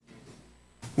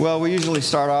Well, we usually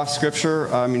start off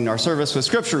our service with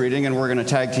scripture reading, and we're going to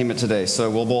tag team it today. So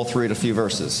we'll both read a few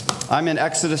verses. I'm in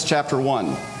Exodus chapter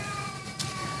 1.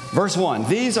 Verse 1,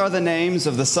 these are the names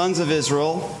of the sons of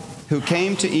Israel who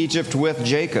came to Egypt with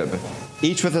Jacob,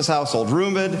 each with his household: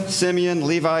 Reuben, Simeon,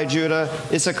 Levi, Judah,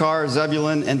 Issachar,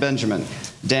 Zebulun, and Benjamin,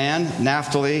 Dan,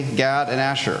 Naphtali, Gad, and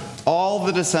Asher. All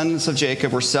the descendants of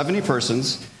Jacob were 70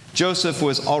 persons. Joseph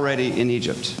was already in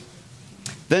Egypt.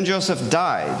 Then Joseph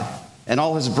died, and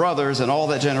all his brothers and all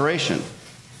that generation.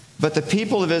 But the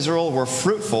people of Israel were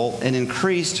fruitful and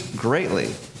increased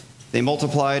greatly. They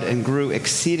multiplied and grew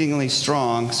exceedingly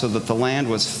strong, so that the land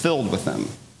was filled with them.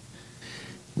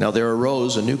 Now there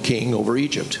arose a new king over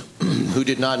Egypt, who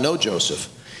did not know Joseph.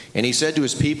 And he said to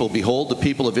his people, behold, the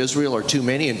people of Israel are too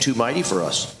many and too mighty for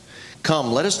us.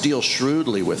 Come, let us deal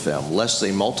shrewdly with them, lest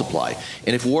they multiply.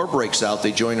 And if war breaks out,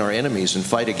 they join our enemies and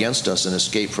fight against us and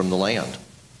escape from the land.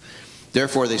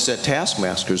 Therefore they set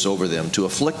taskmasters over them to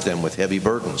afflict them with heavy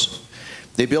burdens.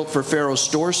 They built for Pharaoh's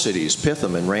store cities,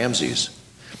 Pithom and Ramses.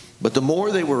 But the more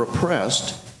they were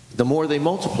oppressed, the more they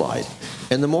multiplied,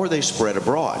 and the more they spread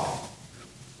abroad.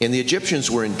 And the Egyptians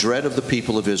were in dread of the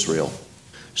people of Israel.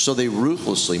 So they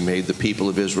ruthlessly made the people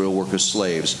of Israel work as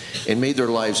slaves, and made their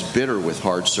lives bitter with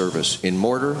hard service, in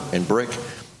mortar and brick,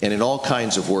 and in all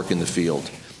kinds of work in the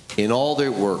field. In all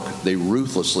their work, they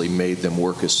ruthlessly made them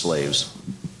work as slaves.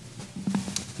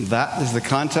 That is the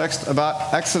context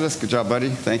about Exodus. Good job, buddy.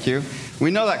 Thank you. We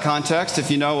know that context,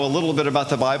 if you know a little bit about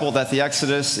the Bible, that the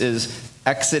Exodus is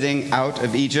exiting out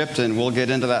of Egypt, and we'll get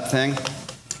into that thing.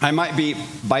 I might be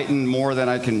biting more than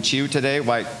I can chew today.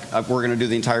 We're going to do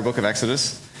the entire book of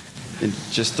Exodus in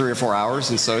just 3 or 4 hours,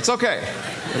 and so it's okay.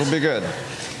 It'll be good.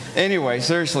 Anyway,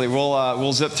 seriously,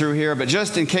 we'll zip through here. But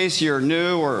just in case you're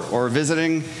new or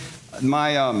visiting,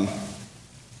 my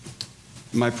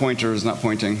pointer is not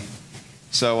pointing.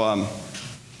 So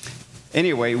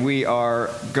anyway, we're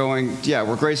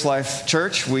Grace Life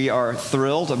Church. We are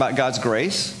thrilled about God's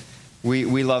grace.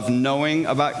 We love knowing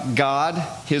about God,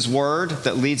 His Word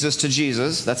that leads us to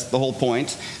Jesus. That's the whole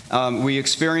point. We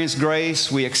experience grace.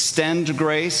 We extend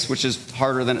grace, which is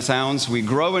harder than it sounds. We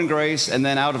grow in grace, and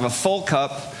then out of a full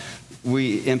cup,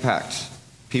 we impact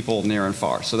people near and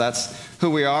far. So that's who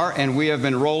we are, and we have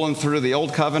been rolling through the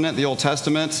Old Covenant, the Old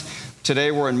Testament.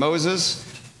 Today we're in Moses,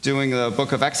 doing the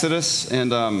book of Exodus,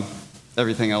 and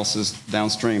everything else is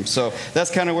downstream. So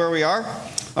that's kind of where we are.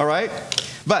 All right?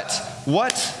 But why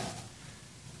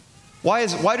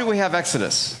do we have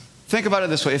Exodus? Think about it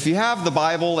this way. If you have the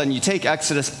Bible and you take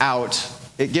Exodus out,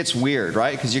 it gets weird,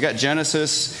 right? Because you got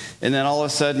Genesis, and then all of a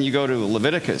sudden you go to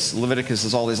Leviticus. Leviticus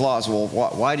has all these laws. Well,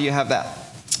 why do you have that?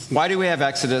 Why do we have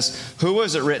Exodus? Who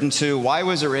was it written to? Why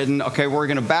was it written? Okay, we're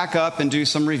going to back up and do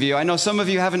some review. I know some of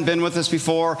you haven't been with us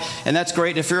before, and that's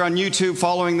great. If you're on YouTube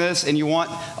following this and you want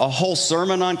a whole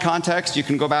sermon on context, you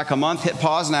can go back a month, hit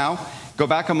pause now, go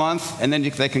back a month, and then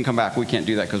they can come back. We can't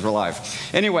do that because we're live.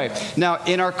 Anyway, now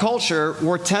in our culture,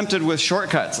 we're tempted with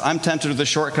shortcuts. I'm tempted with the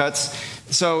shortcuts.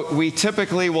 So we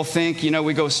typically will think,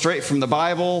 we go straight from the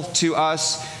Bible to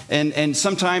us. And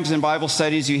sometimes in Bible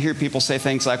studies, you hear people say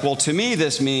things like, well, to me,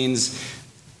 this means,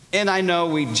 and I know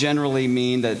we generally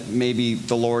mean that maybe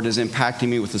the Lord is impacting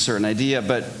me with a certain idea,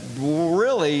 but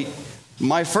really,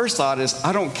 my first thought is,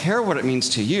 I don't care what it means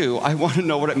to you. I want to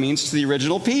know what it means to the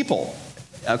original people.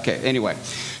 Okay, anyway.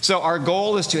 So our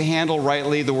goal is to handle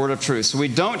rightly the word of truth. So we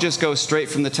don't just go straight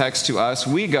from the text to us.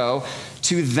 We go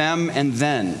to them and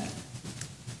then.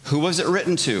 Who was it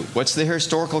written to? What's the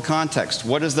historical context?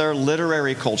 What is their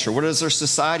literary culture? What is their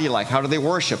society like? How do they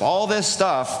worship? All this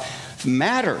stuff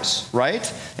matters,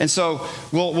 right? And so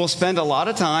we'll spend a lot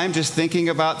of time just thinking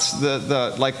about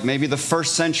maybe the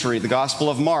first century, the Gospel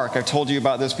of Mark. I've told you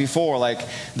about this before.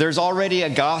 There's already a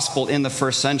gospel in the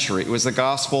first century. It was the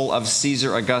gospel of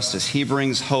Caesar Augustus. He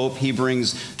brings hope. He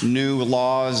brings new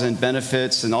laws and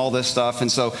benefits and all this stuff.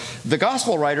 And so the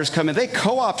gospel writers come in, they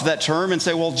co-opt that term and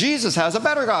say, well, Jesus has a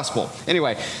better gospel.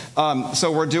 Anyway,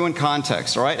 so we're doing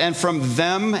context, all right? And from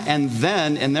them and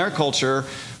then in their culture,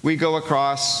 we go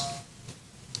across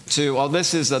to,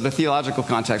 this is the theological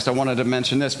context. I wanted to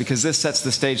mention this because this sets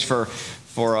the stage for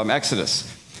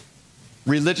Exodus.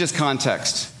 Religious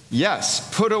context.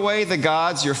 Yes, put away the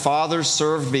gods your fathers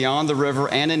served beyond the river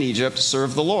and in Egypt,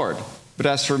 serve the Lord. But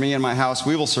as for me and my house,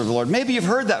 we will serve the Lord. Maybe you've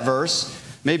heard that verse.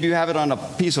 Maybe you have it on a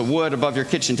piece of wood above your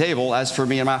kitchen table, as for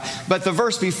me and my... But the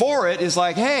verse before it is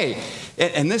like, hey,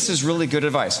 and this is really good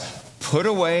advice. Put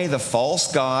away the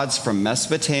false gods from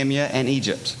Mesopotamia and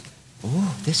Egypt.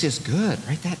 Oh, this is good.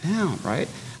 Write that down, right?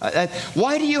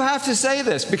 Why do you have to say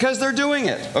this? Because they're doing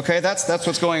it. Okay, that's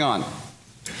what's going on.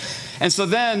 And so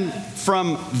then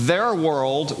from their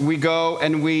world, we go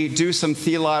and we do some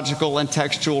theological and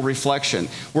textual reflection.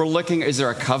 We're looking, is there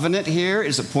a covenant here?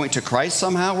 Does it point to Christ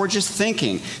somehow? We're just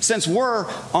thinking. Since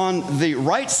we're on the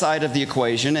right side of the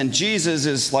equation and Jesus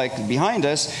is like behind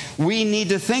us, we need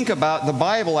to think about the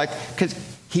Bible like, because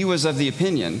he was of the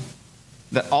opinion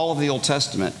that all of the Old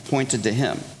Testament pointed to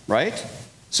him, right?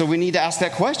 So we need to ask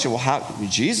that question. Well, how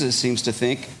Jesus seems to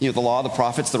think, the law, the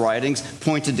prophets, the writings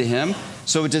pointed to him.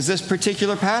 So does this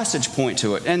particular passage point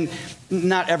to it? And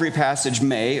not every passage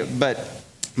may, but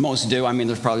most do. I mean,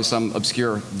 there's probably some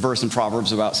obscure verse in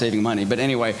Proverbs about saving money. But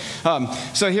anyway,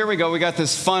 so here we go. We got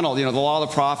this funnel. The law, the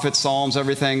prophets, Psalms,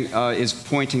 everything is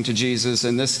pointing to Jesus.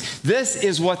 And this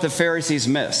is what the Pharisees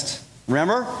missed.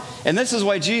 Remember? And this is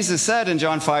why Jesus said in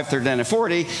John 5:39 and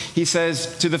 40, he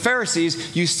says to the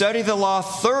Pharisees, you study the law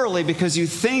thoroughly because you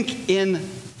think in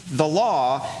the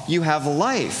law you have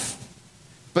life,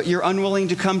 but you're unwilling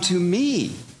to come to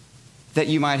me that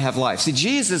you might have life. See,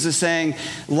 Jesus is saying,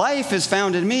 life is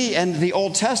found in me, and the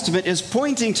Old Testament is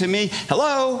pointing to me.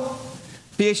 Hello?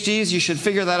 PhDs, you should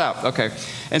figure that out. Okay.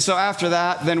 And so after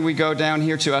that, then we go down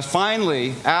here to us.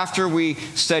 Finally, after we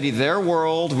study their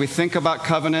world, we think about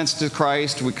covenants to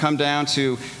Christ, we come down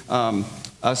to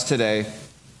us today,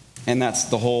 and that's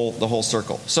the whole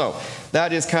circle. So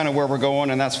that is kind of where we're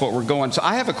going, and that's what we're going. So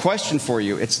I have a question for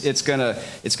you. It's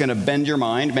gonna bend your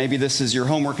mind. Maybe this is your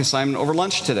homework assignment over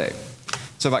lunch today.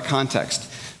 It's about context.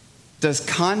 Does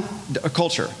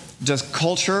culture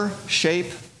shape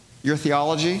your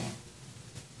theology?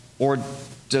 Or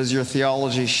does your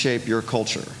theology shape your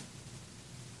culture?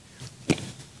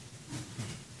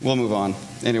 We'll move on.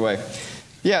 Anyway.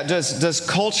 Yeah, does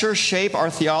culture shape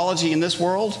our theology in this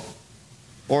world?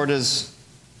 Or does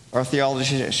our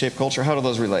theology shape culture? How do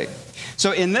those relate?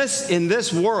 So in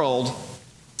this world,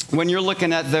 when you're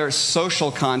looking at their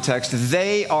social context,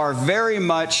 they are very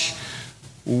much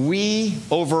we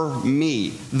over me.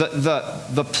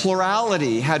 The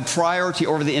plurality had priority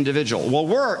over the individual.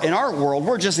 Well, in our world,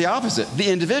 we're just the opposite. The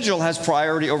individual has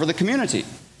priority over the community.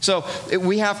 So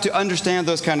we have to understand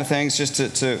those kind of things just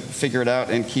to figure it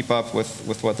out and keep up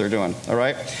with what they're doing. All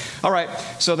right? All right.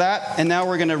 So and now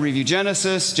we're going to review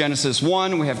Genesis. Genesis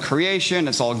 1, we have creation.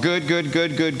 It's all good.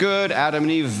 Adam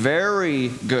and Eve, very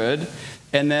good.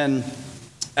 And then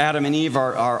Adam and Eve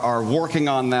are working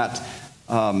on that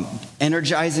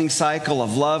energizing cycle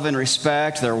of love and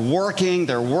respect. They're working,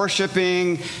 they're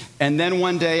worshiping, and then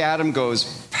one day Adam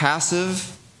goes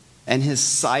passive, and his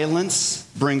silence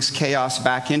brings chaos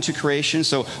back into creation.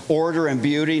 So order and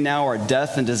beauty now are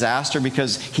death and disaster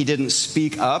because he didn't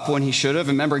speak up when he should have.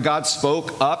 Remember, God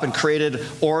spoke up and created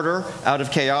order out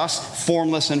of chaos.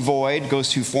 Formless and void goes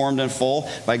to formed and full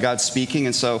by God speaking.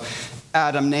 And so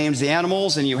Adam names the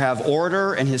animals, and you have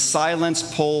order, and his silence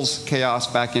pulls chaos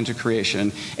back into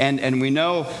creation. And we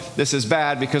know this is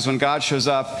bad because when God shows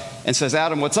up and says,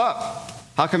 Adam, what's up?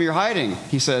 How come you're hiding?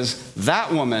 He says,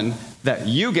 that woman that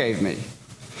you gave me.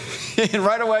 And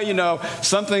right away,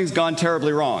 something's gone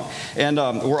terribly wrong. And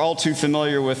we're all too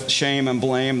familiar with shame and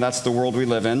blame. That's the world we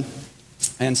live in.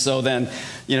 And so then,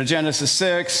 Genesis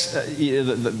 6,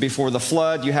 before the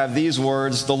flood, you have these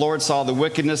words, the Lord saw the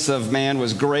wickedness of man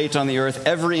was great on the earth.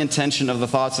 Every intention of the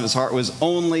thoughts of his heart was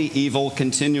only evil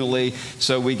continually.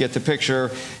 So we get the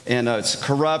picture, and it's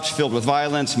corrupt, filled with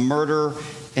violence, murder,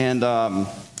 and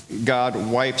God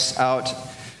wipes out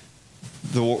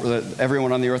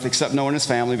everyone on the earth except Noah and his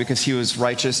family because he was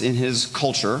righteous in his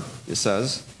culture, it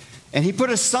says. And he put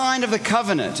a sign of the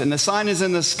covenant, and the sign is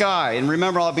in the sky. And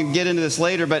remember, I'll get into this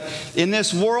later, but in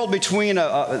this world between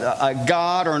a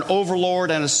God or an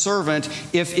overlord and a servant,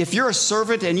 if you're a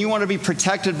servant and you want to be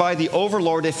protected by the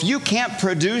overlord, if you can't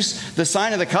produce the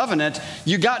sign of the covenant,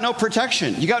 you got no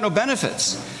protection. You got no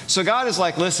benefits. So God is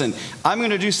like, listen, I'm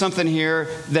going to do something here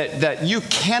that you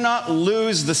cannot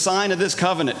lose the sign of this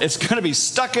covenant. It's going to be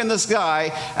stuck in the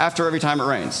sky after every time it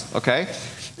rains, okay?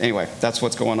 Anyway, that's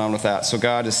what's going on with that. So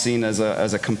God is seen as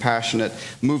a compassionate,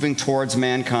 moving towards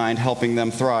mankind, helping them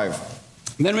thrive.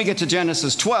 And then we get to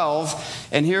Genesis 12,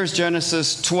 and here's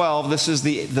Genesis 12. This is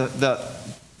the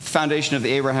foundation of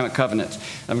the Abrahamic covenant.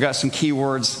 I've got some key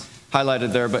words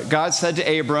highlighted there. But God said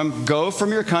to Abram, go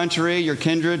from your country, your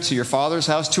kindred, to your father's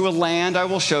house, to a land I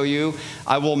will show you.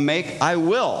 I will make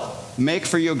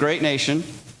for you a great nation.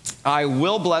 I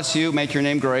will bless you, make your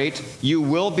name great. You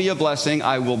will be a blessing.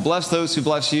 I will bless those who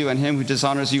bless you, and him who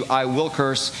dishonors you, I will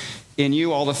curse. In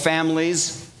you, all the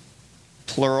families,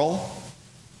 plural,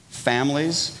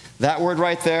 families. That word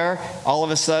right there, all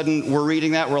of a sudden, we're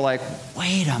reading that, we're like,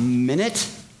 wait a minute.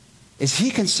 Is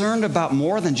he concerned about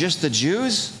more than just the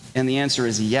Jews? And the answer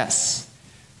is yes.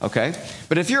 Okay?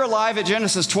 But if you're alive at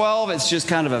Genesis 12, it's just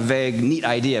kind of a vague, neat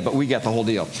idea, but we get the whole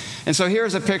deal. And so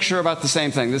here's a picture about the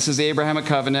same thing. This is the Abrahamic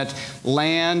covenant,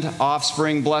 land,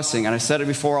 offspring, blessing. And I said it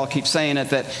before, I'll keep saying it,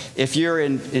 that if you're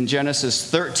in Genesis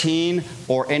 13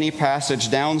 or any passage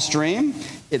downstream,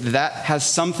 that has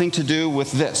something to do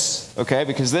with this, okay?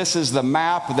 Because this is the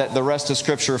map that the rest of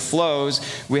Scripture flows.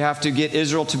 We have to get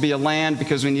Israel to be a land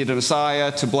because we need a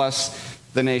Messiah to bless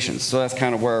the nations. So that's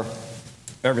kind of where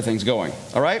everything's going,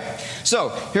 all right? So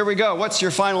here we go. What's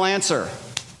your final answer?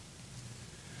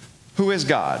 Who is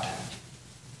God?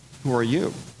 Who are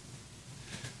you?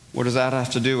 What does that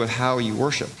have to do with how you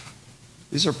worship?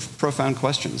 These are profound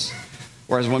questions.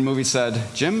 Or as one movie said,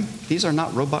 Jim, these are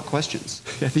not robot questions.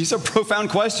 These are profound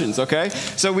questions, okay?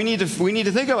 So we need to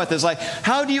think about this. Like,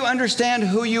 how do you understand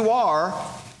who you are?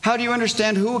 How do you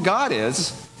understand who God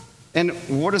is? And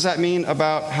what does that mean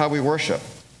about how we worship?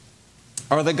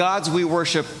 Are the gods we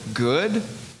worship good?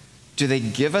 Do they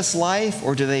give us life,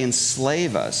 or do they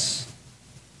enslave us,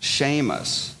 shame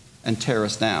us, and tear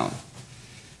us down?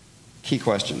 Key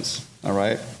questions, all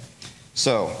right?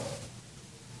 So,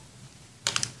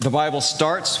 the Bible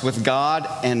starts with God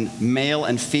and male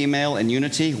and female in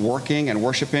unity, working and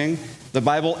worshiping. The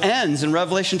Bible ends in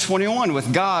Revelation 21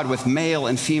 with God, with male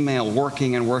and female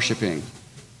working and worshiping.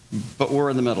 But we're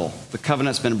in the middle. The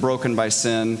covenant's been broken by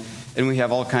sin, and we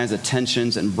have all kinds of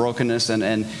tensions and brokenness,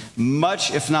 and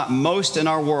much, if not most, in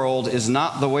our world is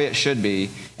not the way it should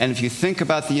be. And if you think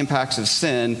about the impacts of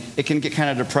sin, it can get kind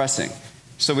of depressing.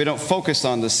 So we don't focus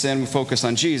on the sin, we focus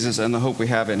on Jesus and the hope we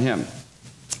have in him.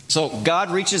 So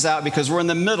God reaches out because we're in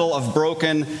the middle of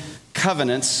broken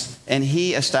covenants, and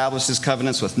he establishes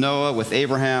covenants with Noah, with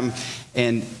Abraham,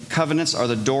 and covenants are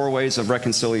the doorways of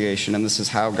reconciliation, and this is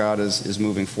how God is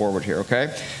moving forward here,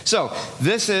 okay? So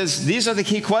these are the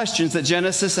key questions that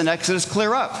Genesis and Exodus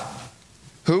clear up.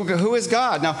 Who is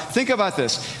God? Now, think about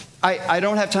this. I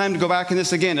don't have time to go back in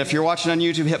this again. If you're watching on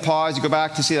YouTube, hit pause. You go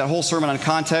back to see that whole sermon on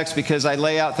context, because I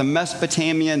lay out the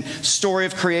Mesopotamian story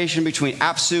of creation between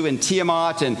Apsu and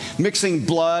Tiamat and mixing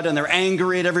blood, and they're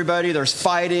angry at everybody. There's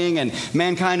fighting, and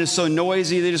mankind is so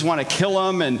noisy they just want to kill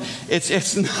them. And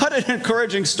it's not an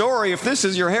encouraging story if this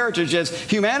is your heritage as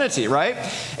humanity, right?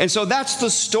 And so that's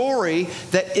the story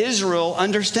that Israel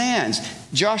understands.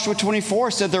 Joshua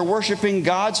 24 said they're worshiping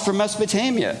gods from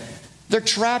Mesopotamia. They're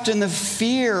trapped in the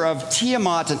fear of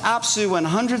Tiamat and Apsu and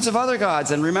hundreds of other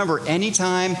gods. And remember,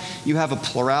 anytime you have a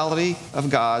plurality of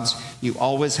gods, you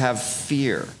always have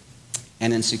fear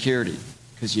and insecurity,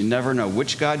 because you never know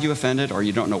which god you offended, or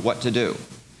you don't know what to do.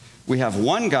 We have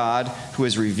one God who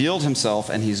has revealed himself,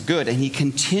 and he's good, and he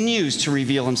continues to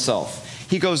reveal himself.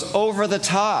 He goes over the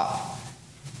top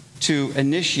to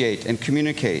initiate and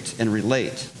communicate and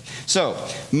relate. So,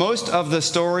 most of the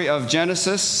story of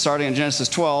Genesis, starting in Genesis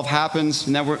 12, happens,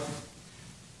 now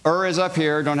Ur is up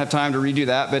here, don't have time to redo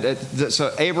that, but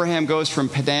so Abraham goes from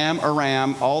Padam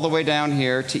Aram all the way down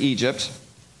here to Egypt.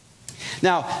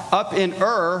 Now, up in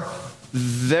Ur,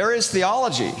 there is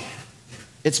theology.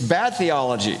 It's bad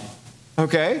theology,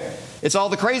 okay? It's all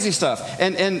the crazy stuff.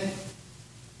 And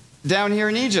down here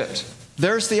in Egypt,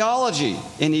 there's theology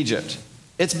in Egypt.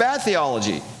 It's bad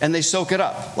theology, and they soak it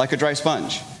up like a dry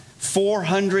sponge.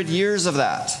 400 years of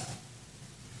that.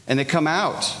 And they come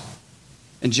out.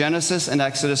 And Genesis and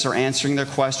Exodus are answering their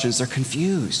questions. They're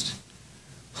confused.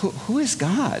 Who is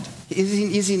God?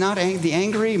 Is he not the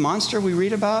angry monster we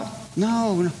read about?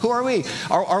 No. Who are we?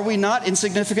 Are we not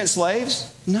insignificant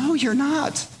slaves? No, you're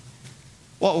not.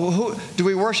 Well, who do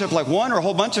we worship, like one or a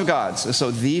whole bunch of gods?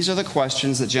 So these are the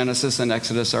questions that Genesis and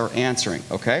Exodus are answering,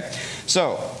 okay?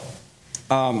 So,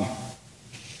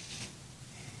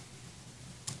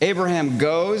 Abraham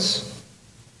goes,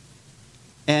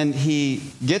 and he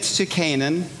gets to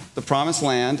Canaan, the promised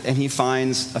land, and he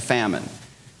finds a famine.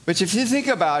 Which, if you think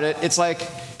about it, it's like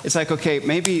okay,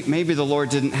 maybe the Lord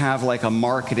didn't have like a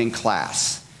marketing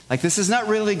class. Like, this is not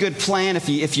really a good plan if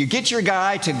you get your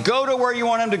guy to go to where you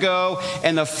want him to go,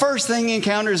 and the first thing he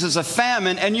encounters is a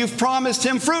famine, and you've promised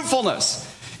him fruitfulness.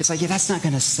 It's like, yeah, that's not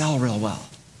going to sell real well.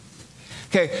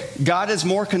 Okay, God is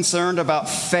more concerned about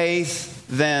faith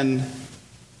than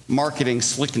marketing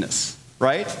slickness,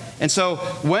 right? And so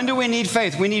when do we need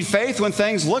faith? We need faith when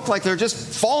things look like they're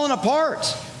just falling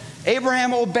apart.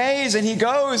 Abraham obeys, and he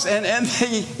goes, and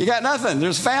you got nothing.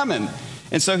 There's famine.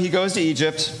 And so he goes to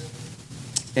Egypt,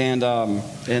 and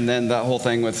then that whole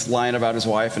thing with lying about his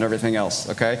wife and everything else,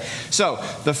 okay? So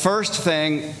the first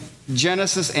thing,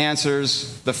 Genesis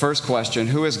answers the first question,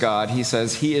 who is God? He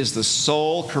says he is the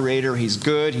sole creator. He's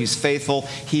good. He's faithful.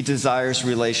 He desires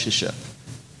relationship.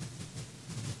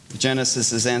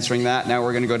 Genesis is answering that. Now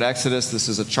we're going to go to Exodus. This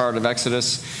is a chart of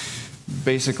Exodus.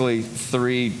 basically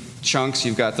three chunks.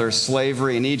 You've got their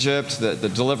slavery in Egypt, the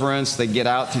deliverance, they get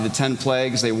out through the 10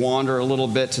 plagues, they wander a little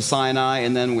bit to Sinai,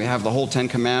 and then we have the whole 10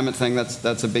 commandment thing.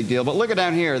 That's a big deal. But look at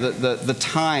down here, the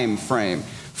time frame.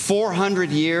 400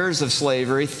 years of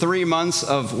slavery, 3 months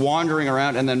of wandering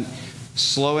around, and then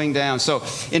slowing down. So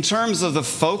in terms of the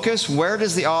focus, where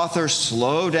does the author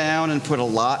slow down and put a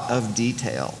lot of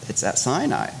detail? It's at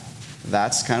Sinai.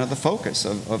 That's kind of the focus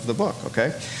of the book,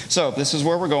 okay? So this is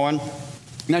where we're going.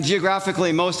 Now,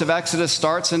 geographically, most of Exodus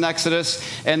starts in Exodus,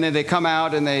 and then they come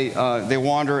out and they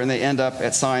wander and they end up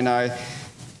at Sinai.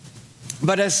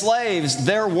 But as slaves,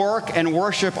 their work and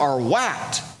worship are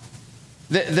whacked.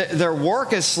 Their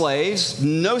work as slaves,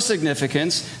 no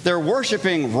significance. They're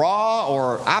worshiping Ra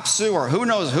or Apsu or who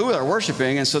knows who they're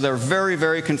worshiping, and so they're very,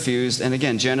 very confused. And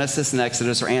again, Genesis and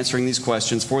Exodus are answering these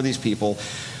questions for these people.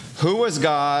 Who is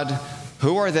God?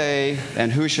 Who are they?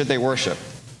 And who should they worship?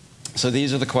 So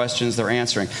these are the questions they're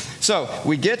answering. So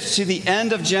we get to the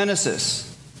end of Genesis.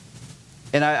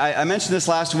 And I mentioned this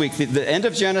last week. The end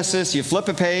of Genesis, you flip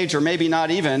a page, or maybe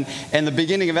not even, and the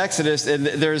beginning of Exodus, and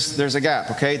there's a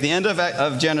gap, okay? The end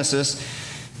of Genesis,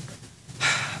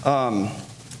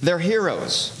 they're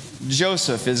heroes.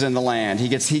 Joseph is in the land. He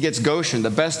gets Goshen, the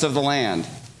best of the land.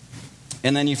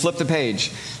 And then you flip the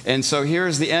page. And so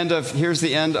here's the end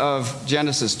of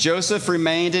Genesis. Joseph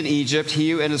remained in Egypt,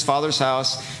 he and his father's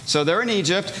house. So they're in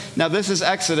Egypt. Now this is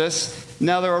Exodus.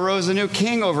 Now there arose a new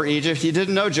king over Egypt. He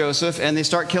didn't know Joseph, and they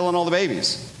start killing all the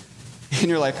babies. And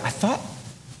you're like, I thought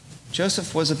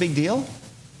Joseph was a big deal?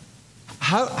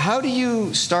 How do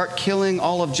you start killing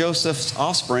all of Joseph's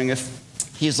offspring if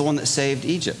he's the one that saved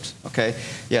Egypt? Okay,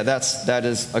 yeah, that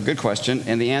is a good question.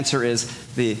 And the answer is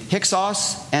the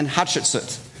Hyksos and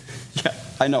Hatshepsut. Yeah,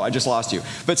 I know, I just lost you.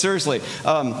 But seriously,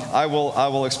 I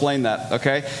will explain that,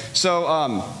 okay?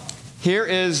 So here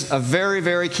is a very,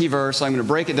 very key verse. I'm going to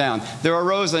break it down. There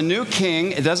arose a new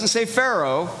king. It doesn't say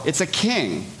Pharaoh. It's a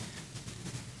king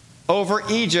over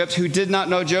Egypt who did not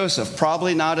know Joseph,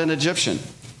 probably not an Egyptian.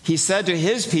 He said to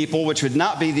his people, which would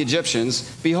not be the Egyptians,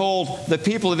 behold, the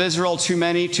people of Israel too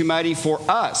many, too mighty for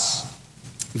us.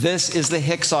 This is the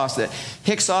Hyksos.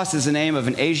 Hyksos is the name of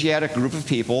an Asiatic group of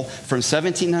people from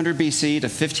 1700 BC to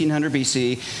 1500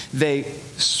 BC. They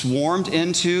swarmed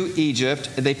into Egypt.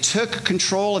 They took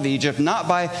control of Egypt, not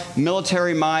by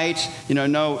military might,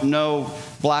 no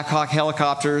Black Hawk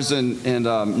helicopters and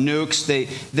nukes.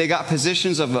 They got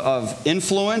positions of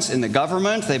influence in the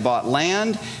government. They bought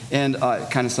land, and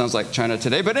it kind of sounds like China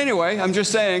today. But anyway, I'm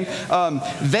just saying,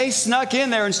 they snuck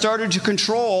in there and started to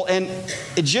control, and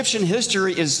Egyptian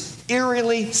history is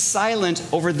eerily silent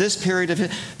over this period of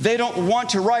history. They don't want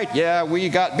to write, yeah, we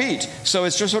got beat. So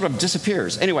it just sort of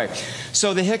disappears. Anyway,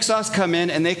 so the Hyksos come in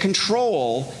and they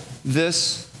control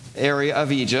this area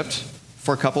of Egypt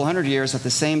for a couple hundred years at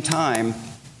the same time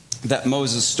that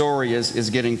Moses' story is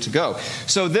getting to go.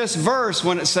 So this verse,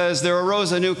 when it says there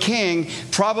arose a new king,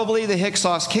 probably the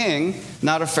Hyksos king,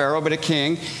 not a pharaoh, but a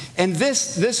king. And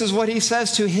this is what he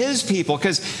says to his people,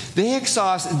 because the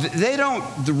Hyksos, they don't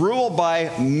rule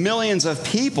by millions of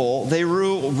people. They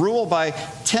rule by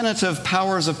tentative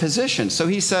powers of position. So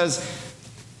he says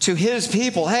to his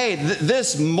people, hey,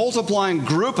 this multiplying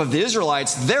group of the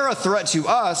Israelites, they're a threat to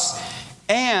us,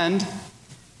 and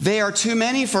they are too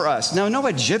many for us. Now, no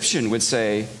Egyptian would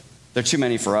say they're too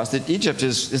many for us. That Egypt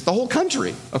is the whole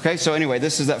country. Okay, so anyway,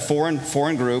 this is that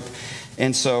foreign group.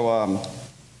 And so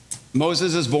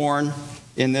Moses is born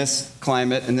in this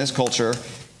climate, in this culture.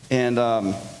 And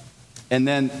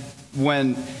then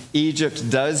when Egypt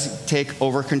does take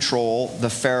over control, the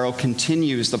Pharaoh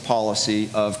continues the policy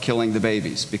of killing the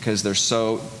babies because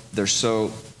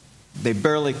they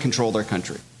barely control their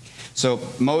country. So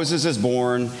Moses is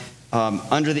born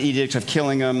under the edict of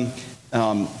killing him,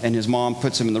 and his mom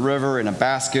puts him in the river in a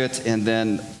basket, and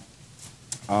then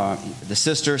the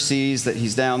sister sees that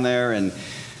he's down there, and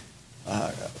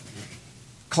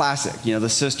classic, the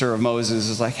sister of Moses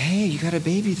is like, hey, you got a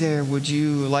baby there. Would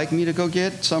you like me to go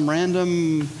get some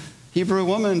random Hebrew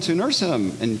woman to nurse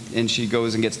him? And she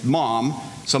goes and gets mom.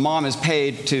 So mom is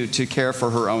paid to care for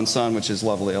her own son, which is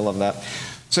lovely. I love that.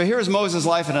 So here's Moses'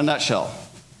 life in a nutshell.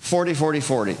 40, 40,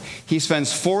 40. He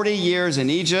spends 40 years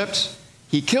in Egypt.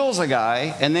 He kills a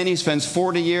guy, and then he spends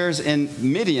 40 years in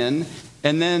Midian,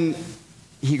 and then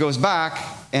he goes back,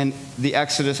 and the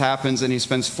Exodus happens, and he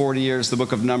spends 40 years, the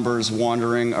book of Numbers,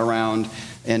 wandering around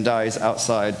and dies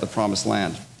outside the promised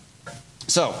land.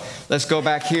 So let's go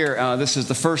back here. This is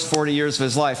the first 40 years of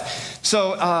his life.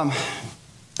 So,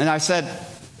 and I said,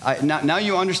 now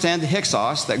you understand the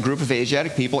Hyksos, that group of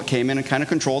Asiatic people that came in and kind of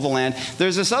controlled the land.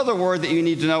 There's this other word that you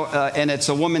need to know, and it's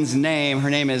a woman's name. Her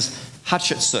name is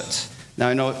Hatshepsut. Now,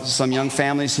 I know some young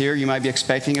families here, you might be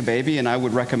expecting a baby, and I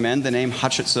would recommend the name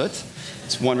Hatshepsut.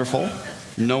 It's wonderful.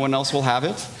 No one else will have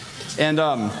it.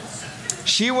 And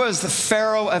she was the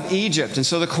Pharaoh of Egypt. And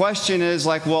so the question is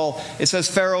like, well, it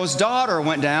says Pharaoh's daughter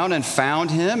went down and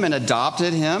found him and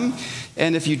adopted him.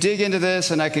 And if you dig into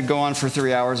this, and I could go on for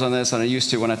 3 hours on this, and I used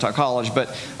to when I taught college, but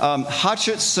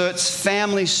Hatshepsut's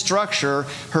family structure,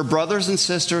 her brothers and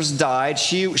sisters died.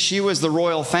 She was the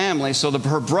royal family, so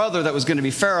her brother that was going to be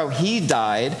Pharaoh, he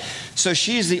died. So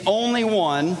she's the only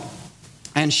one,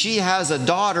 and she has a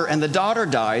daughter, and the daughter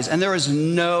dies, and there is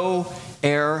no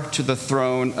heir to the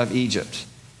throne of Egypt.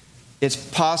 It's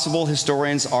possible,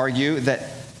 historians argue, that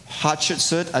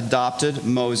Hatshepsut adopted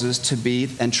Moses to be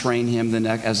and train him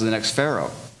as the next Pharaoh.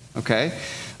 Okay?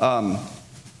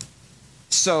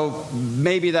 So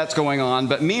maybe that's going on.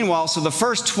 But meanwhile, so the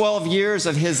first 12 years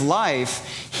of his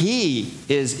life, he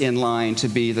is in line to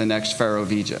be the next Pharaoh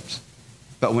of Egypt.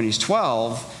 But when he's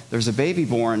 12, there's a baby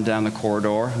born down the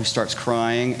corridor who starts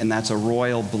crying, and that's a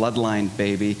royal bloodline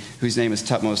baby whose name is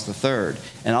Thutmose III.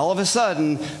 And all of a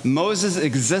sudden, Moses'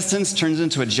 existence turns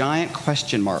into a giant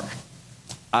question mark.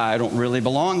 I don't really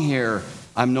belong here.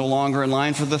 I'm no longer in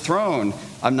line for the throne.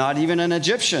 I'm not even an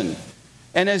Egyptian.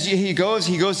 And as he goes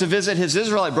to visit his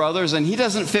Israelite brothers, and he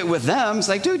doesn't fit with them. It's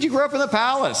like, dude, you grew up in the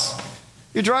palace.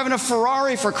 You're driving a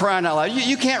Ferrari, for crying out loud.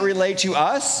 You can't relate to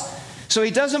us. So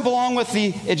he doesn't belong with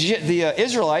the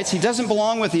Israelites. He doesn't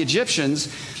belong with the Egyptians.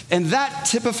 And that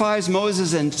typifies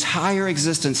Moses' entire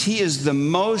existence. He is the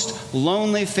most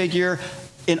lonely figure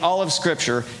in all of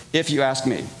Scripture, if you ask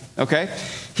me. Okay?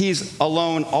 He's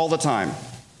alone all the time.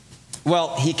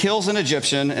 Well, he kills an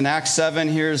Egyptian. In Acts 7,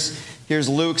 here's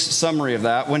Luke's summary of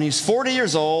that. When he's 40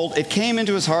 years old, it came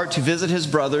into his heart to visit his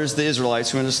brothers, the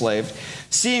Israelites who were enslaved.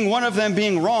 Seeing one of them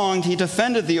being wronged, he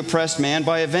defended the oppressed man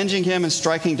by avenging him and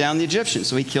striking down the Egyptian.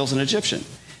 So he kills an Egyptian.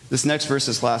 This next verse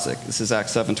is classic. This is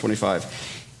Acts 7:25.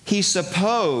 He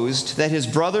supposed that his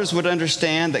brothers would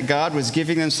understand that God was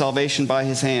giving them salvation by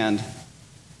his hand,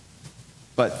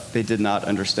 but they did not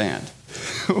understand.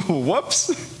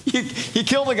 Whoops. He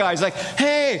killed a guy. He's like,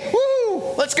 hey,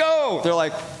 woo, let's go. They're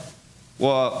like,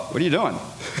 well, what are you doing?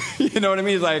 You know what I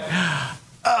mean? He's like,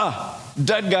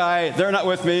 dead guy, they're not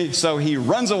with me. So he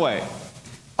runs away.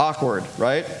 Awkward,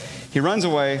 right? He runs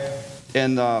away,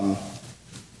 and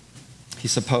he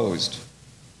supposed.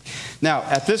 Now,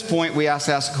 at this point, we have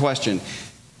to ask a question.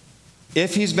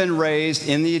 If he's been raised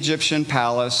in the Egyptian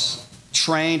palace,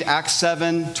 trained, Acts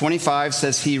 7:25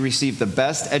 says he received the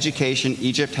best education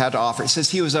Egypt had to offer. It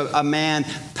says he was a man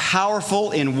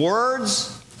powerful in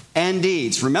words and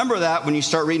deeds. Remember that when you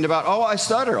start reading about, I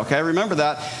stutter. Okay, remember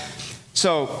that.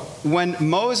 So when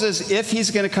Moses, if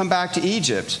he's going to come back to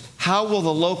Egypt, how will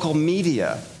the local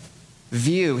media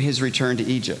view his return to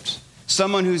Egypt?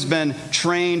 Someone who's been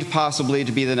trained possibly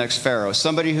to be the next Pharaoh,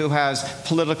 somebody who has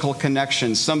political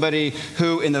connections, somebody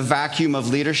who in the vacuum of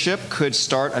leadership could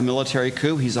start a military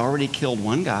coup. He's already killed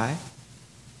one guy.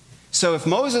 So if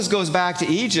Moses goes back to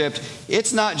Egypt,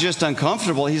 it's not just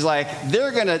uncomfortable. He's like,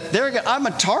 I'm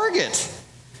a target.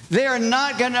 They are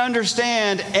not going to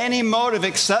understand any motive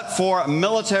except for a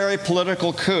military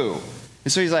political coup.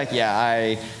 And so he's like,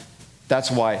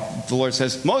 that's why the Lord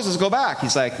says, Moses, go back.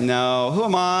 He's like, no, who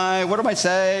am I? What do I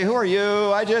say? Who are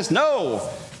you? No.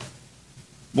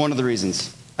 One of the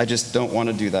reasons. I just don't want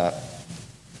to do that.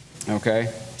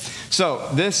 Okay? So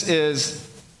this is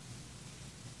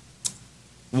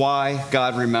why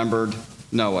God remembered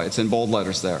Noah. It's in bold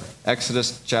letters there.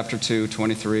 Exodus chapter 2,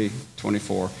 23,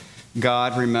 24.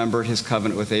 God remembered his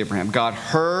covenant with Abraham. God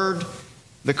heard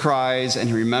the cries, and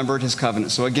he remembered his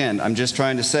covenant. So again, I'm just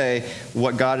trying to say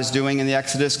what God is doing in the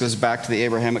Exodus goes back to the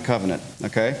Abrahamic covenant,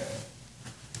 okay?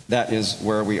 That is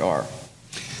where we are.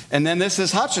 And then this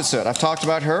is Hatshepsut. I've talked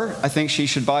about her. I think she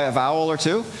should buy a vowel or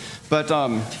two. But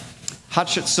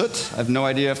Hatshepsut, I have no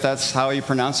idea if that's how you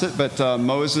pronounce it, but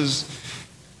Moses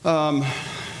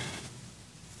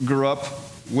grew up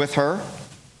with her.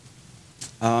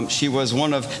 She was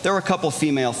there were a couple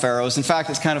female pharaohs. In fact,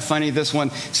 it's kind of funny, this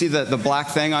one, see the black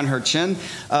thing on her chin?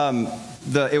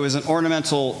 It was an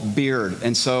ornamental beard.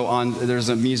 And so there's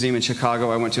a museum in Chicago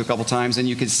I went to a couple times, and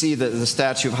you could see the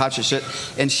statue of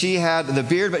Hatshepsut. And she had the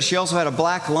beard, but she also had a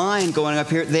black line going up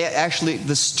here.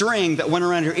 The string that went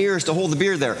around her ears to hold the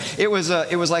beard there. It was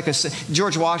like a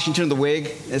George Washington, the wig,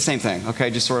 same thing,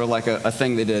 okay? Just sort of like a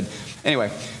thing they did.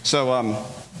 Anyway, so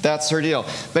that's her deal.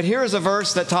 But here is a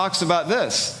verse that talks about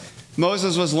this.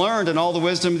 Moses was learned in all the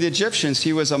wisdom of the Egyptians.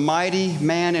 He was a mighty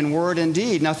man in word and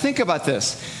deed. Now think about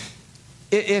this.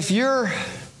 If you're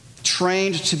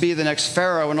trained to be the next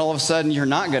Pharaoh and all of a sudden you're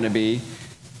not going to be,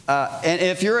 And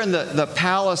if you're in the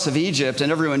palace of Egypt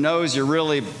and everyone knows you're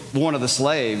really one of the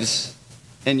slaves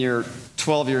and you're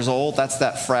 12 years old, that's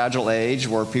that fragile age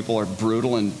where people are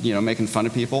brutal and, making fun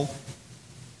of people.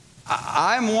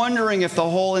 I'm wondering if the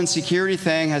whole insecurity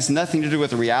thing has nothing to do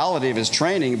with the reality of his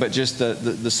training, but just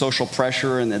the social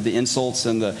pressure and the insults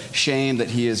and the shame that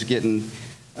he is getting.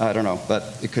 I don't know,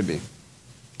 but it could be.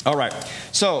 All right,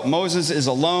 so Moses is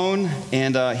alone,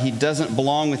 and he doesn't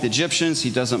belong with the Egyptians. He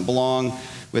doesn't belong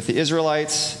with the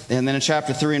Israelites. And then in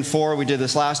chapter 3 and 4, we did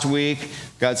this last week.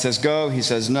 God says, go. He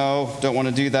says, no, don't want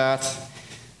to do that.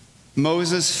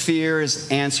 Moses' fear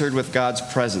is answered with God's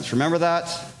presence. Remember that?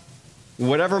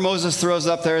 Whatever Moses throws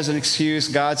up there as an excuse,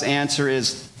 God's answer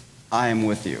is, I am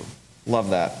with you.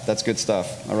 Love that. That's good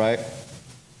stuff, all right?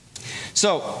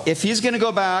 So if he's going to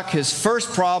go back, his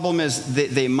first problem is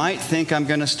they might think I'm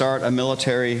going to start a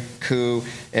military coup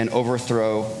and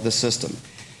overthrow the system.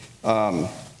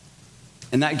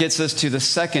 And that gets us to the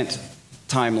second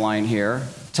timeline here.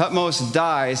 Thutmose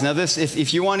dies. Now this,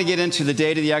 if you want to get into the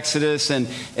date of the Exodus and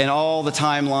all the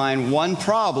timeline, one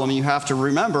problem you have to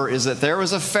remember is that there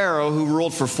was a Pharaoh who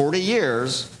ruled for 40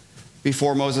 years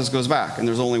before Moses goes back. And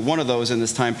there's only one of those in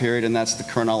this time period, and that's the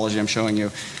chronology I'm showing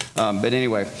you. But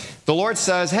anyway, the Lord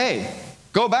says, hey,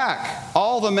 go back.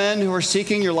 All the men who are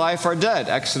seeking your life are dead.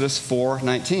 Exodus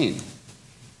 4:19.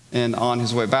 And on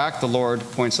his way back, the Lord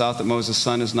points out that Moses'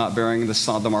 son is not bearing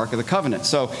the mark of the covenant.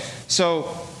 So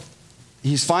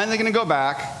he's finally going to go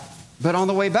back, but on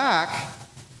the way back,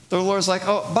 the Lord's like,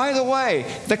 oh, by the way,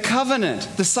 the covenant,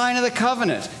 the sign of the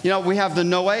covenant. We have the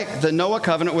Noah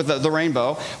covenant with the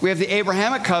rainbow. We have the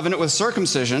Abrahamic covenant with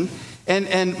circumcision.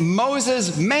 And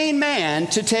Moses, main man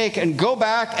to take and go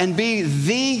back and be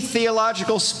the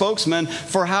theological spokesman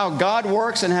for how God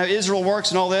works and how Israel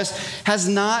works and all this, has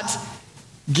not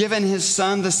given his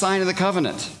son the sign of the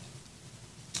covenant.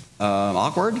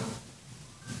 Awkward?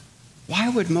 Why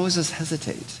would Moses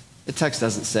hesitate? The text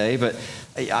doesn't say, but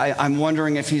I'm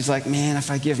wondering if he's like, man,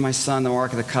 if I give my son the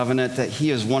mark of the covenant, that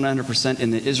he is 100%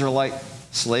 in the Israelite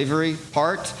slavery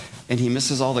part, and he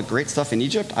misses all the great stuff in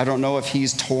Egypt. I don't know if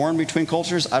he's torn between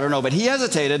cultures. I don't know, but he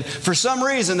hesitated. For some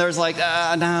reason, there's like,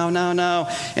 no.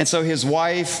 And so his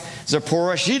wife,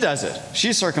 Zipporah, she does it. She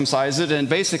circumcises it, and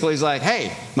basically is like,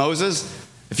 hey, Moses,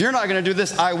 if you're not going to do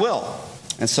this, I will.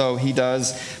 And so he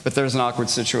does, but there's an awkward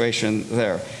situation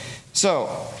there.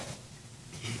 So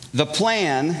the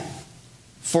plan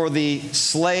for the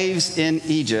slaves in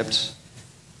Egypt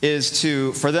is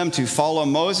for them to follow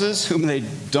Moses, whom they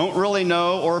don't really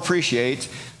know or appreciate,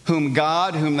 whom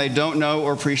they don't know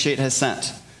or appreciate, has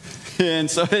sent.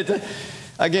 And so,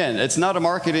 again, it's not a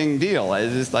marketing deal.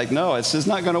 It's like, no, it's just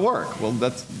not going to work. Well,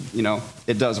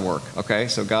 it does work, okay?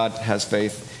 So God has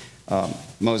faith.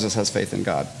 Moses has faith in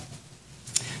God.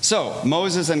 So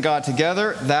Moses and God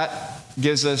together, that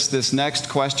gives us this next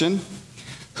question.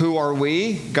 Who are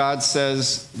we? God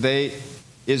says,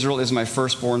 Israel is my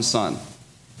firstborn son.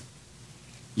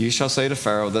 You shall say to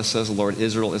Pharaoh, thus says the Lord,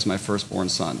 Israel is my firstborn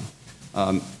son.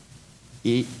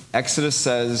 Exodus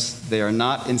says they are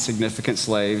not insignificant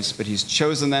slaves, but he's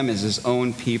chosen them as his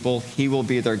own people. He will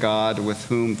be their God with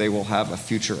whom they will have a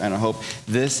future and a hope.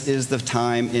 This is the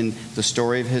time in the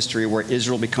story of history where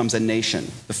Israel becomes a nation.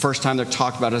 The first time they're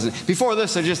talked about as before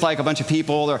this, they're just like a bunch of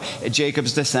people. They're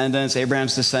Jacob's descendants,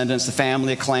 Abraham's descendants, the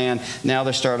family, a clan. Now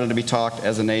they're starting to be talked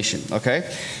as a nation,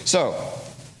 okay? So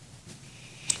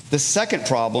the second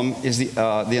problem is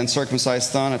the uncircumcised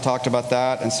son. I talked about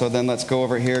that. And so then let's go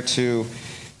over here to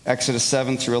Exodus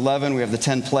 7 through 11. We have the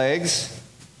 10 plagues.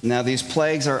 Now these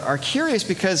plagues are curious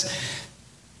because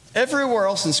everywhere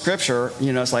else in Scripture,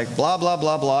 it's like blah, blah,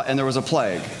 blah, blah, and there was a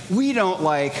plague. We don't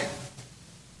like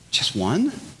just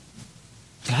one.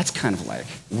 That's kind of like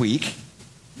weak.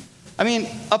 I mean,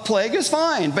 a plague is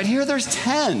fine, but here there's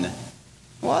 10.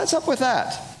 What's up with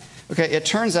that? Okay, it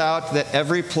turns out that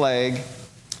every plague,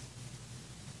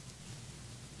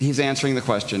 he's answering the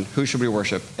question, who should we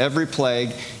worship? Every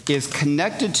plague is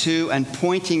connected to and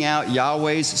pointing out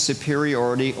Yahweh's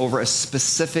superiority over a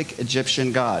specific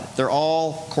Egyptian god. They're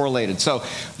all correlated. So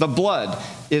the blood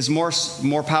is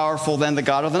more powerful than the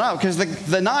god of the Nile, because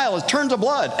the Nile is turned to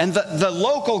blood, and the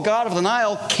local god of the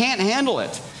Nile can't handle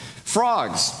it.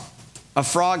 Frogs, a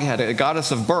frog head, a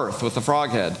goddess of birth with a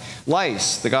frog head.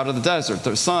 Lice, the god of the desert,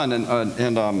 the sun,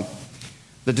 and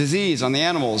the disease on the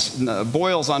animals,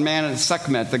 boils on man, and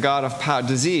Sekhmet, the god of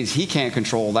disease. He can't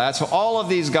control that. So all of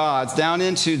these gods, down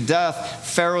into death,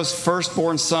 Pharaoh's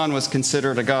firstborn son was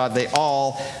considered a god. They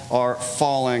all are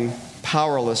falling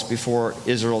powerless before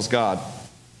Israel's God.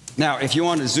 Now, if you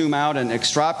want to zoom out and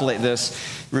extrapolate this,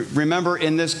 remember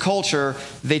in this culture,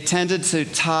 they tended to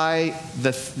tie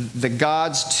the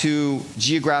gods to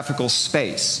geographical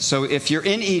space. So if you're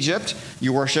in Egypt,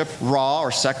 you worship Ra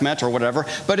or Sekhmet or whatever.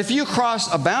 But if you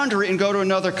cross a boundary and go to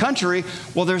another country,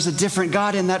 well, there's a different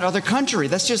god in that other country.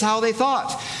 That's just how they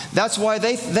thought. That's why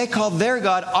they called their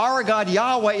God, our God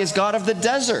Yahweh is God of the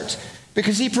desert,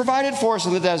 because he provided for us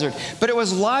in the desert. But it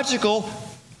was logical,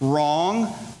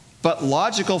 wrong, but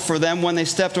logical for them when they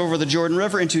stepped over the Jordan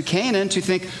River into Canaan to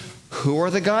think, who are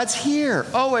the gods here?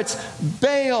 Oh, it's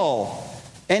Baal,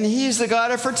 and he's the god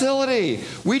of fertility.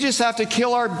 We just have to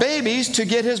kill our babies to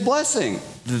get his blessing.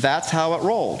 That's how it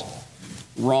rolled.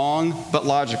 Wrong, but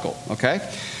logical, okay?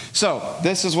 So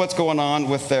this is what's going on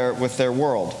with their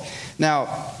world.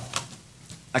 Now,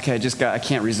 okay, I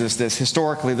can't resist this.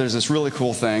 Historically, there's this really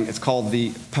cool thing. It's called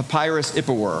the Papyrus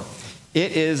Ipuwer.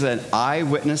 It is an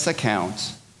eyewitness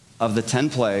account of the 10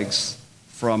 plagues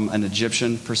from an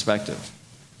Egyptian perspective.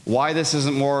 Why this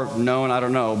isn't more known, I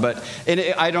don't know, but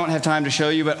I don't have time to show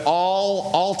you, but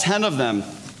all 10 of them,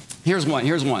 here's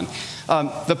one.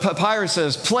 The papyrus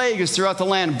says, plague is throughout the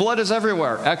land, blood is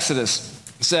everywhere. Exodus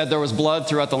said there was blood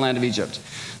throughout the land of Egypt.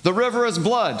 The river is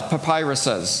blood, papyrus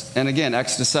says. And again,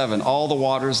 Exodus 7, all the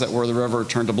waters that were the river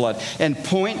turned to blood. And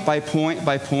point by point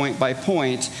by point by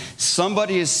point,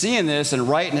 somebody is seeing this and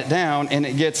writing it down, and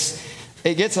it gets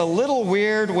a little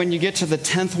weird when you get to the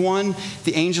 10th one,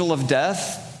 the angel of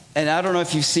death. And I don't know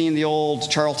if you've seen the old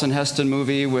Charlton Heston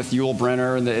movie with Yul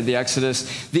Brynner and the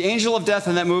Exodus. The angel of death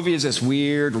in that movie is this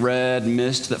weird red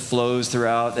mist that flows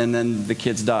throughout, and then the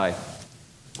kids die.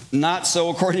 Not so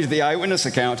according to the eyewitness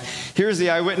account. Here's the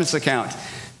eyewitness account.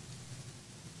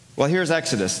 Well, here's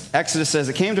Exodus. Exodus says,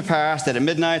 it came to pass that at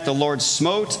midnight the Lord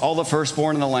smote all the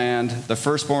firstborn in the land, the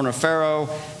firstborn of Pharaoh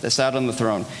that sat on the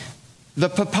throne. The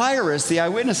papyrus, the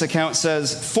eyewitness account,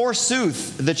 says,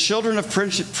 forsooth, the children of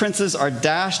princes are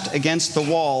dashed against the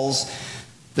walls.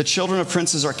 The children of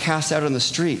princes are cast out in the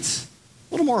streets.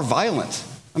 A little more violent.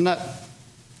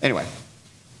 Anyway.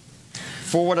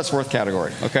 For what it's worth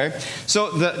category, okay?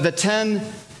 So the 10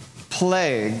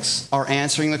 plagues are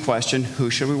answering the question, who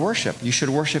should we worship? You should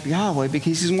worship Yahweh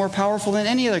because he's more powerful than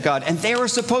any other god. And they were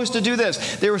supposed to do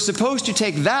this. They were supposed to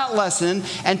take that lesson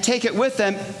and take it with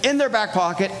them in their back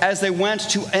pocket as they went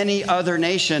to any other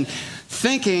nation,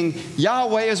 thinking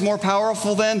Yahweh is more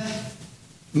powerful than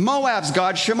Moab's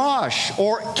god Shamash,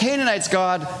 or Canaanite's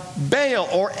god Baal,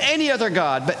 or any other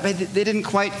god. But they didn't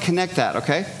quite connect that,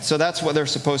 okay? So that's what they're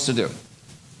supposed to do.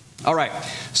 All right,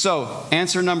 so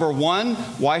answer number 1,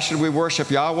 why should we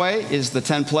worship Yahweh, is the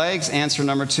 10 plagues. Answer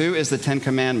number 2 is the 10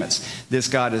 commandments. This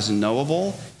God is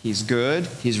knowable, he's good,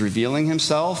 he's revealing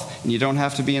himself, and you don't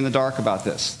have to be in the dark about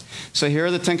this. So here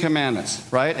are the 10 commandments,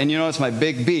 right? And you know it's my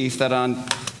big beef that on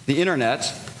the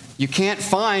internet, you can't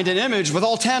find an image with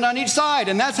all 10 on each side,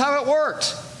 and that's how it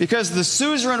worked. Because the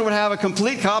suzerain would have a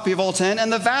complete copy of all 10,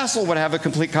 and the vassal would have a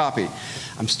complete copy.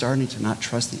 I'm starting to not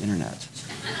trust the internet.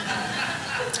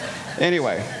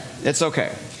 Anyway, it's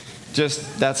okay.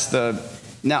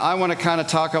 Now I want to kind of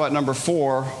talk about number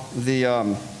 4,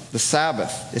 the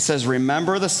Sabbath. It says,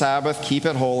 remember the Sabbath, keep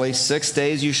it holy. 6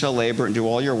 days you shall labor and do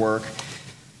all your work.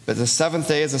 But the 7th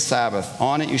day is a Sabbath.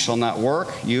 On it you shall not work,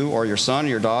 you or your son or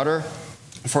your daughter.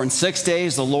 For in 6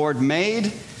 days the Lord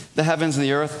made the heavens and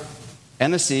the earth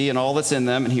and the sea and all that's in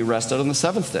them, and he rested on the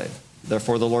 7th day.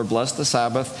 Therefore the Lord blessed the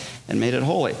Sabbath and made it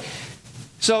holy.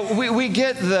 So we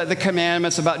get the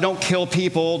commandments about don't kill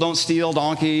people, don't steal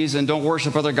donkeys, and don't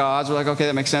worship other gods. We're like, okay,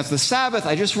 that makes sense. The Sabbath,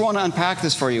 I just want to unpack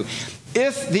this for you.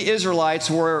 If the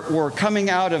Israelites were coming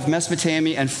out of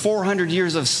Mesopotamia and 400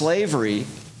 years of slavery,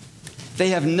 they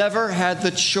have never had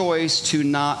the choice to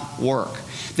not work.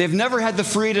 They've never had the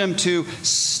freedom to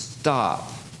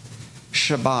stop.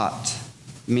 Shabbat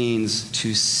means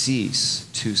to cease,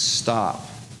 to stop.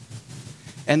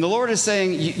 And the Lord is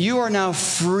saying, you are now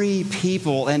free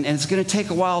people, and it's going to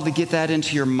take a while to get that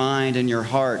into your mind and your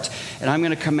heart. And I'm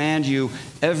going to command you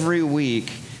every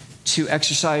week to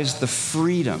exercise the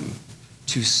freedom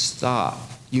to stop.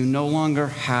 You no longer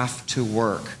have to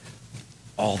work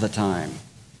all the time.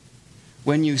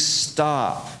 When you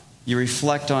stop, you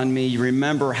reflect on me, you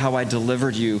remember how I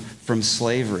delivered you from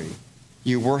slavery.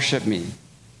 You worship me.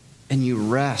 And you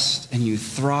rest, and you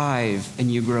thrive,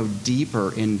 and you grow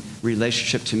deeper in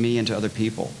relationship to me and to other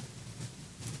people.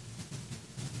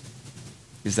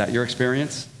 Is that your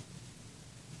experience?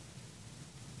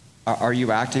 Are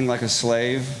you acting like a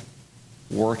slave,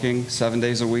 working 7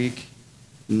 days a week,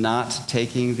 not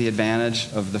taking the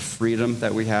advantage of the freedom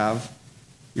that we have?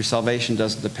 Your salvation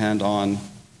doesn't depend on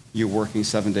you working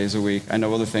 7 days a week. I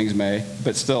know other things may,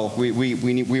 but still,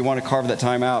 we want to carve that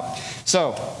time out.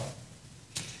 So,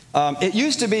 it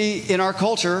used to be in our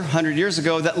culture 100 years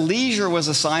ago that leisure was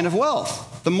a sign of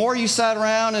wealth. The more you sat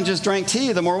around and just drank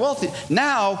tea, the more wealthy.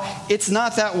 Now, it's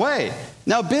not that way.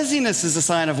 Now, busyness is a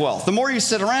sign of wealth. The more you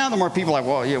sit around, the more people are like,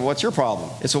 well, yeah, what's your problem?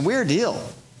 It's a weird deal.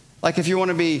 Like if you want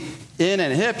to be in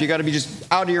and hip, you got to be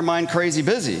just out of your mind crazy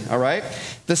busy, all right?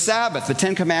 The Sabbath, the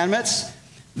 10 Commandments,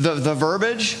 the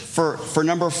verbiage for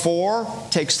number 4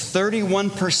 takes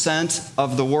 31%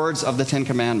 of the words of the 10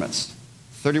 Commandments.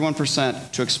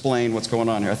 31% to explain what's going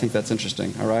on here. I think that's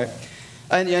interesting, all right?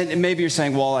 And maybe you're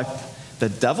saying, well, the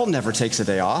devil never takes a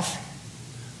day off.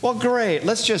 Well, great.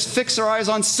 Let's just fix our eyes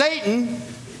on Satan,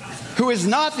 who is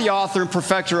not the author and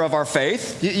perfecter of our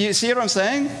faith. You see what I'm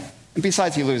saying? And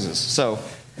besides, he loses. So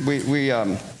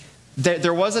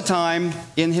there was a time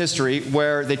in history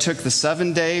where they took the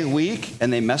 7-day week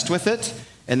and they messed with it,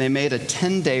 and they made a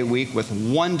 10-day week with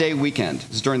 1-day weekend. It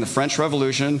was during the French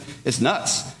Revolution. It's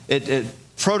nuts.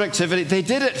 Productivity, they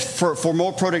did it for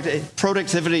more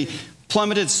productivity,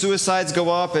 plummeted, suicides go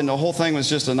up, and the whole thing was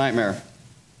just a nightmare.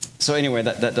 So anyway,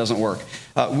 that doesn't work.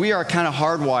 We are kind of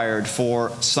hardwired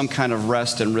for some kind of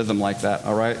rest and rhythm like that,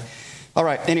 all right? All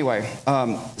right, anyway,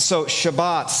 so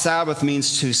Shabbat, Sabbath,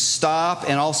 means to stop,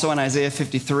 and also in Isaiah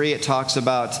 53, it talks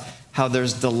about how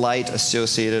there's delight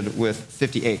associated with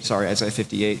Isaiah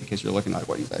 58, because you're looking at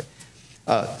what you say.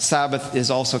 Sabbath is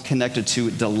also connected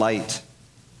to delight.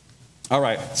 All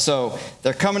right, so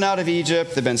they're coming out of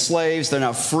Egypt, they've been slaves, they're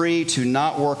now free to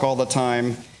not work all the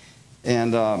time,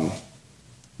 and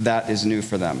that is new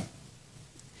for them.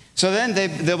 So then they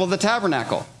build the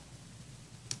tabernacle.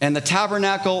 And the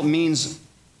tabernacle means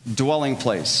dwelling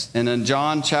place. And in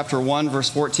John chapter 1, verse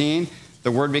 14,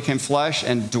 the word became flesh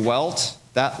and dwelt.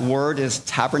 That word is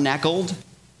tabernacled.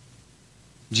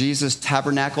 Jesus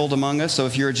tabernacled among us. So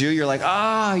if you're a Jew, you're like,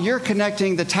 you're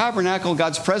connecting the tabernacle,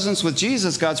 God's presence, with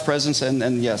Jesus, God's presence.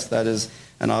 And yes, that is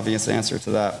an obvious answer to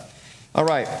that. All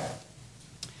right.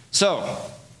 So,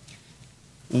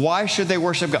 why should they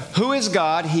worship God? Who is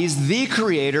God? He's the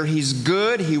creator. He's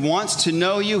good. He wants to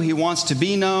know you. He wants to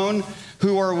be known.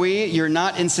 Who are we? You're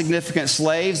not insignificant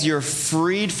slaves. You're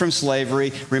freed from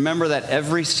slavery. Remember that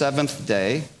every seventh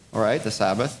day, all right, the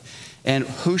Sabbath. And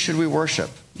who should we worship?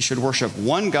 You should worship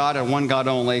one God and one God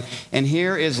only. And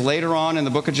here is later on in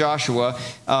the book of Joshua,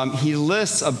 he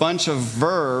lists a bunch of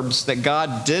verbs that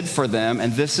God did for them,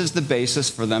 and this is the basis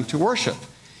for them to worship.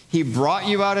 He brought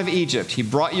you out of Egypt. He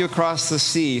brought you across the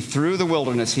sea, through the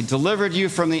wilderness. He delivered you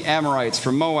from the Amorites,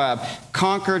 from Moab,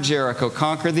 conquered Jericho,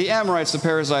 conquered the Amorites, the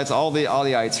Perizzites, all the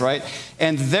ites, right?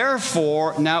 And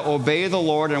therefore, now obey the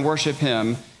Lord and worship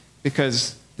him,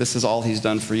 because this is all he's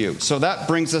done for you. So that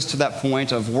brings us to that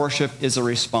point of worship is a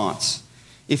response.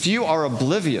 If you are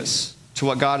oblivious to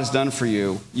what God has done for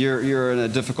you, you're in a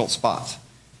difficult spot.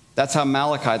 That's how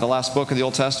Malachi, the last book of the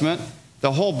Old Testament,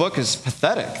 the whole book is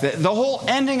pathetic. The whole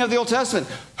ending of the Old Testament,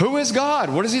 who is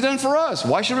God? What has he done for us?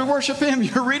 Why should we worship him?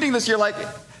 You're reading this, you're like,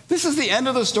 this is the end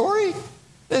of the story?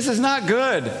 This is not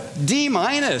good. D-.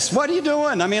 What are you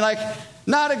doing? I mean,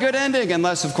 not a good ending,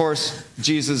 unless, of course,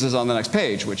 Jesus is on the next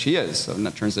page, which he is. So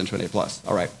that turns into an A+.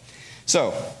 All right.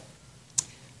 So,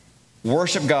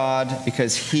 worship God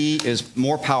because he is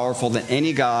more powerful than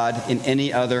any God in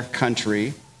any other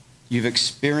country. You've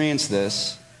experienced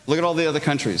this. Look at all the other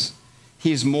countries.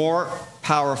 He's more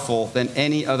powerful than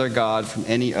any other God from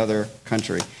any other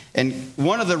country. And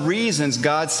one of the reasons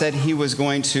God said he was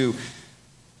going to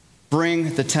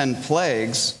bring the 10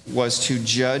 plagues was to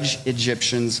judge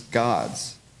Egyptians'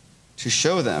 gods, to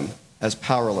show them as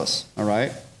powerless, all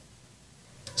right?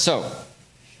 So,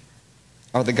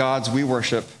 are the gods we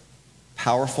worship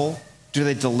powerful? Do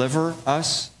they deliver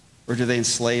us, or do they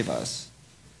enslave us?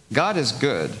 God is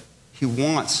good. He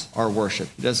wants our worship.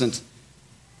 He doesn't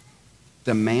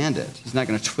demand it. He's not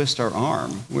going to twist our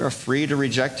arm. We are free to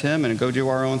reject him and go do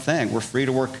our own thing. We're free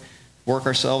to work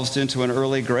ourselves into an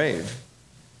early grave.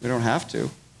 We don't have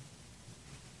to.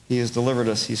 He has delivered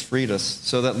us. He's freed us.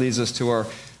 So that leads us to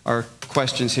our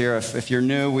questions here. If you're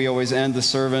new, we always end the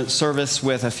service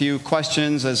with a few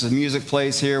questions. As the music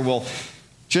plays here, we'll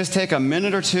just take a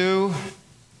minute or two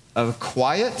of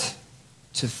quiet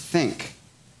to think.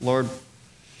 Lord,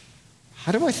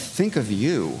 how do I think of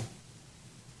you?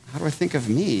 How do I think of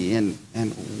me? And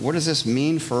what does this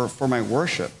mean for my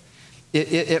worship?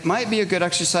 It might be a good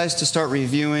exercise to start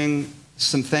reviewing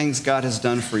some things God has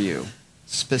done for you.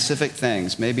 Specific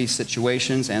things, maybe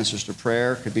situations, answers to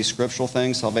prayer, could be scriptural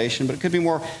things, salvation, but it could be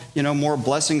more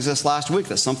blessings this last week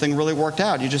that something really worked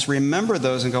out. You just remember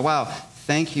those and go, wow,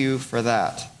 thank you for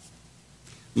that.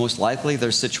 Most likely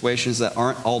there's situations that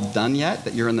aren't all done yet,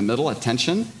 that you're in the middle, a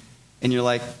tension, and you're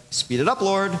like, speed it up,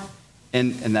 Lord.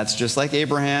 And that's just like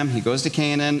Abraham. He goes to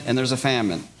Canaan, and there's a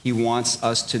famine. He wants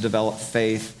us to develop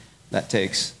faith that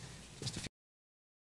takes